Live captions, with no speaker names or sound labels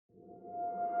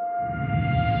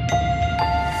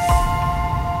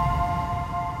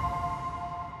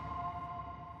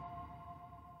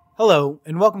Hello,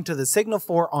 and welcome to the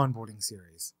SIGNL4 onboarding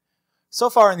series.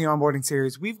 So far in the onboarding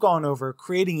series, we've gone over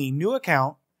creating a new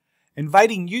account,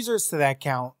 inviting users to that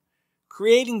account,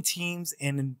 creating teams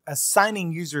and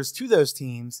assigning users to those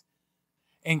teams,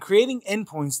 and creating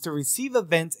endpoints to receive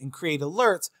events and create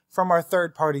alerts from our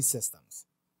third-party systems.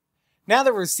 Now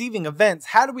that we're receiving events,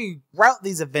 how do we route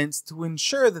these events to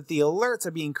ensure that the alerts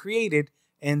are being created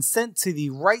and sent to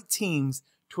the right teams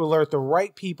to alert the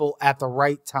right people at the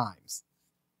right times?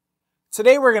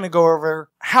 Today we're going to go over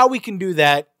how we can do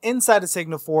that inside of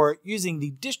SIGNL4 using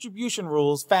the distribution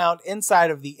rules found inside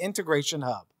of the Integration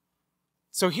Hub.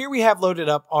 So here we have loaded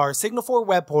up our SIGNL4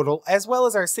 web portal as well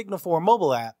as our SIGNL4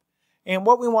 mobile app. And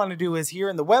what we want to do is here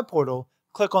in the web portal,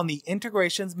 click on the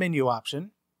Integrations menu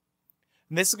option.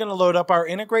 And this is going to load up our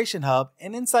Integration Hub,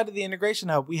 and inside of the Integration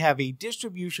Hub we have a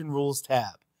Distribution Rules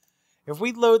tab. If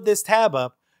we load this tab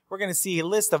up, we're going to see a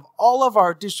list of all of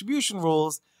our distribution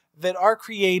rules that are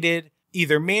created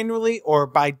either manually or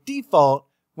by default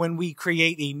when we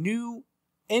create a new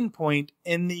endpoint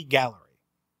in the gallery.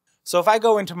 So if I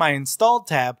go into my Installed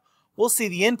tab, we'll see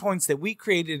the endpoints that we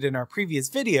created in our previous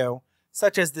video,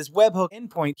 such as this webhook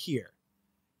endpoint here.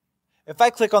 If I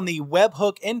click on the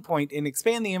webhook endpoint and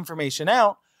expand the information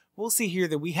out, we'll see here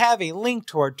that we have a link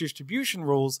to our distribution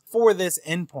rules for this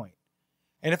endpoint.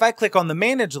 And if I click on the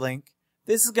Manage link,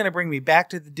 this is going to bring me back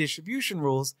to the distribution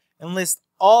rules and list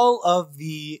all of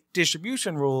the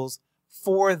distribution rules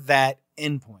for that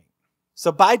endpoint.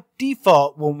 So by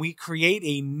default, when we create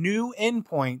a new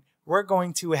endpoint, we're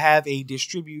going to have a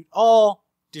distribute all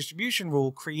distribution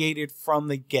rule created from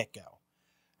the get-go.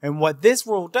 And what this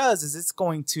rule does is it's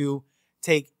going to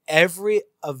take every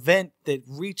event that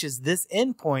reaches this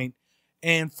endpoint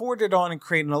and forward it on and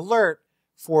create an alert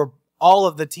for all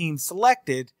of the teams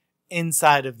selected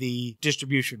inside of the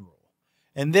distribution rule.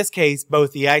 In this case,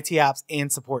 both the IT ops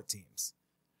and support teams.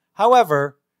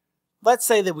 However, let's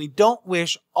say that we don't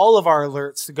wish all of our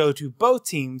alerts to go to both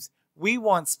teams. We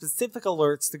want specific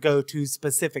alerts to go to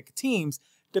specific teams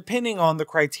depending on the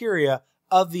criteria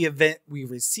of the event we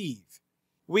receive.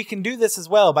 We can do this as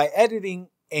well by editing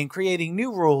and creating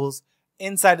new rules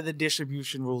inside of the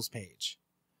distribution rules page.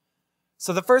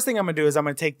 So the first thing I'm going to do is I'm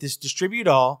going to take this distribute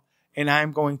all and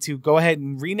I'm going to go ahead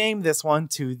and rename this one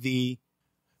to the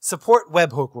support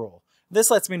webhook rule. This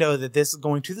lets me know that this is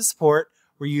going to the support.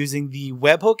 We're using the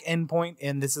webhook endpoint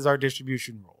and this is our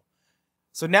distribution rule.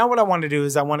 So now what I want to do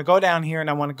is I want to go down here and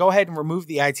I want to go ahead and remove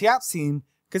the IT ops team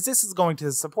because this is going to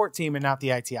the support team and not the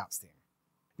IT ops team.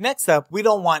 Next up, we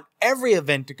don't want every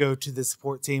event to go to the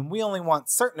support team. We only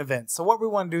want certain events. So what we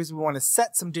want to do is we want to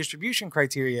set some distribution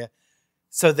criteria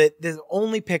so that this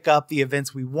only pick up the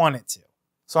events we want it to.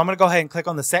 So I'm going to go ahead and click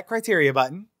on the set criteria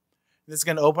button. This is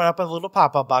going to open up a little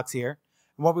pop-up box here.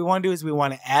 And what we want to do is we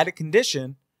want to add a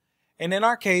condition. And in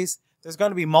our case, there's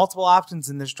going to be multiple options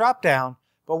in this drop-down.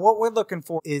 But what we're looking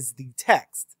for is the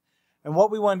text. And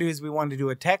what we want to do is we want to do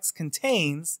a text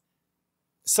contains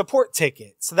support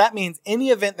ticket. So that means any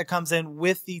event that comes in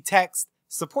with the text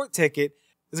support ticket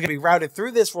is going to be routed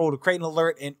through this rule to create an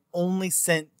alert and only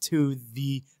sent to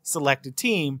the selected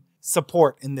team,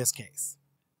 support in this case.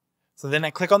 So then I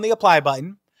click on the apply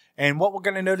button. And what we're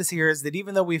going to notice here is that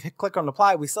even though we've clicked on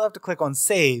apply, we still have to click on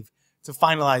save to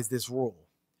finalize this rule.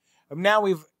 And now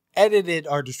we've edited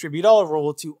our distribute all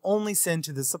rule to only send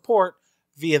to the support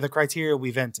via the criteria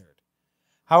we've entered.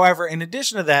 However, in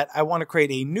addition to that, I want to create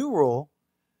a new rule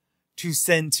to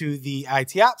send to the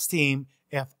IT ops team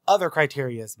if other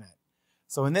criteria is met.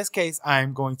 So in this case,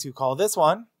 I'm going to call this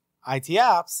one IT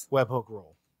ops webhook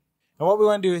rule. And what we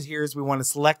want to do is here is we want to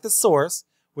select the source,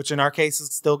 which in our case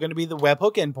is still going to be the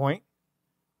webhook endpoint.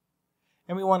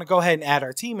 And we want to go ahead and add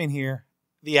our team in here,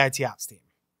 the IT ops team.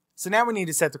 So now we need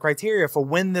to set the criteria for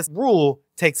when this rule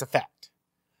takes effect.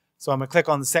 So I'm going to click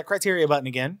on the set criteria button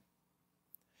again.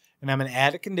 And I'm going to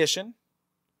add a condition.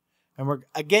 And we're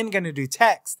again going to do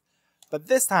text. But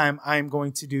this time I'm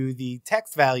going to do the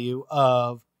text value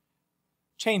of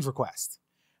change request.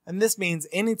 And this means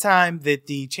anytime that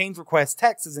the change request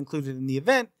text is included in the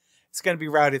event, it's going to be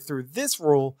routed through this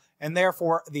rule, and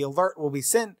therefore the alert will be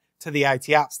sent to the IT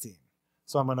ops team.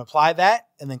 So I'm going to apply that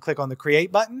and then click on the create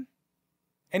button.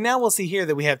 And now we'll see here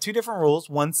that we have two different rules,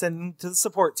 one sending to the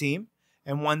support team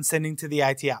and one sending to the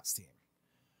IT ops team.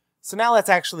 So now let's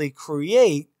actually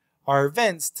create our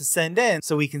events to send in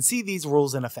so we can see these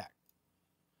rules in effect.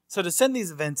 So to send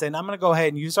these events in, I'm going to go ahead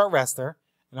and use our rester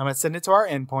and I'm going to send it to our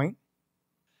endpoint.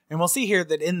 And we'll see here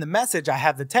that in the message, I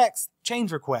have the text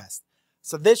change request.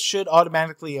 So this should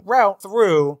automatically route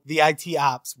through the IT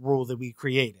ops rule that we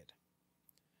created.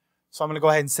 So I'm going to go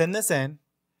ahead and send this in.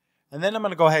 And then I'm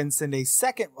going to go ahead and send a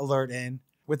second alert in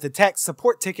with the text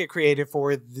support ticket created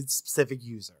for the specific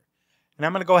user. And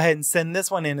I'm going to go ahead and send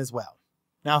this one in as well.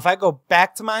 Now, if I go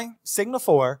back to my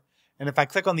SIGNL4, and if I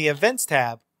click on the Events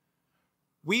tab,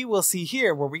 we will see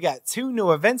here where we got 2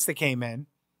 new events that came in,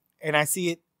 and I see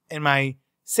it in my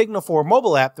SIGNL4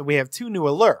 mobile app that we have 2 new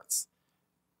alerts.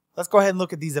 Let's go ahead and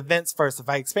look at these events first. If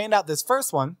I expand out this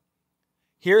first one,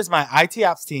 here's my IT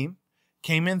Ops team,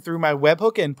 came in through my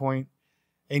webhook endpoint,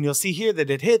 and you'll see here that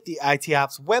it hit the IT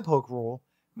Ops webhook rule,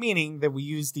 meaning that we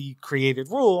use the created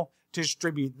rule to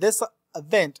distribute this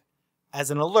event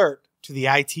as an alert to the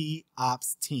IT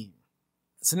Ops team.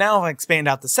 So now if I expand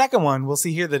out the second one, we'll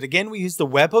see here that again we use the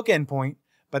webhook endpoint,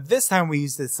 but this time we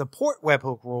use the support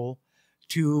webhook rule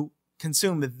to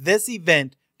consume this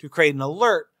event to create an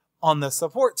alert on the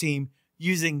support team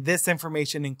using this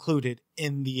information included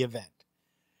in the event.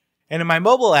 And in my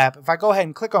mobile app, if I go ahead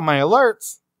and click on my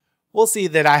alerts, we'll see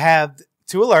that I have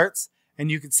 2 alerts, and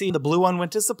you can see the blue one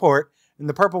went to support and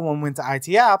the purple one went to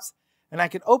IT Ops, and I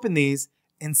can open these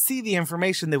and see the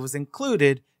information that was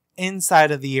included inside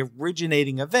of the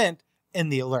originating event in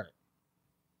the alert.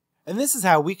 And this is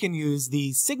how we can use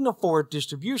the SIGNL4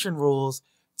 distribution rules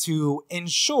to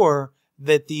ensure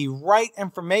that the right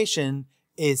information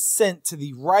is sent to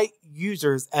the right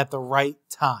users at the right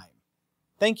time.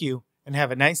 Thank you and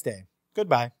have a nice day.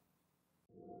 Goodbye.